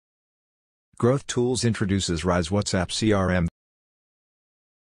Growth Tools introduces Rise WhatsApp CRM,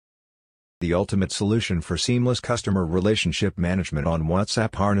 the ultimate solution for seamless customer relationship management on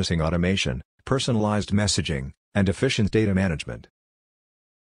WhatsApp, harnessing automation, personalized messaging, and efficient data management.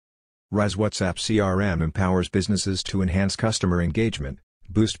 Rise WhatsApp CRM empowers businesses to enhance customer engagement,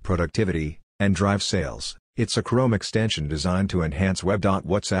 boost productivity, and drive sales. It's a Chrome extension designed to enhance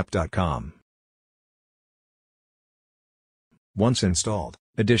web.whatsapp.com. Once installed,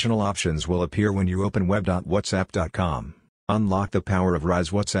 additional options will appear when you open web.whatsapp.com. Unlock the power of Rise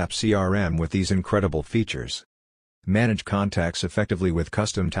WhatsApp CRM with these incredible features. Manage contacts effectively with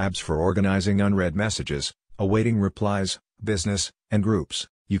custom tabs for organizing unread messages, awaiting replies, business, and groups.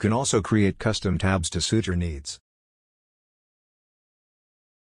 You can also create custom tabs to suit your needs.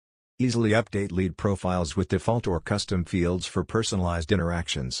 Easily update lead profiles with default or custom fields for personalized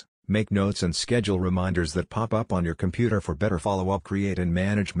interactions. Make notes and schedule reminders that pop up on your computer for better follow-up. Create and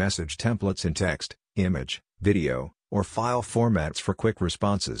manage message templates in text, image, video, or file formats for quick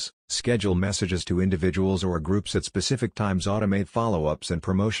responses. Schedule messages to individuals or groups at specific times. Automate follow-ups and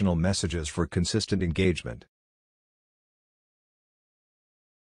promotional messages for consistent engagement.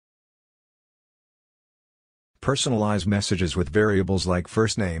 Personalize messages with variables like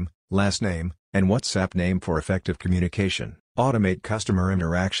first name, last name, and WhatsApp name for effective communication. Automate customer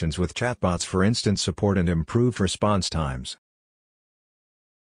interactions with chatbots for instant support and improved response times.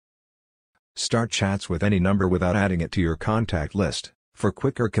 Start chats with any number without adding it to your contact list, for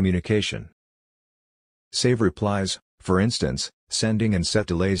quicker communication. Save replies, for instance, sending, and set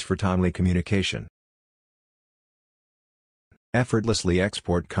delays for timely communication. Effortlessly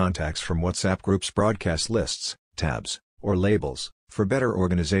export contacts from WhatsApp groups, broadcast lists, tabs, or labels, for better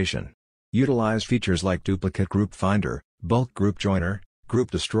organization. Utilize features like Duplicate Group Finder, Bulk Group Joiner,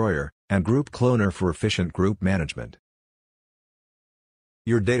 Group Destroyer, and Group Cloner for efficient group management.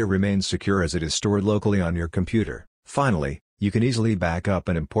 Your data remains secure as it is stored locally on your computer. Finally, you can easily back up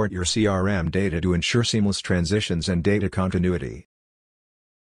and import your CRM data to ensure seamless transitions and data continuity.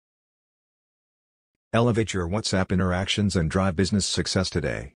 Elevate your WhatsApp interactions and drive business success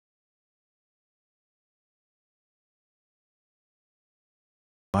today.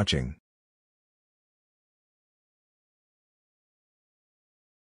 Watching.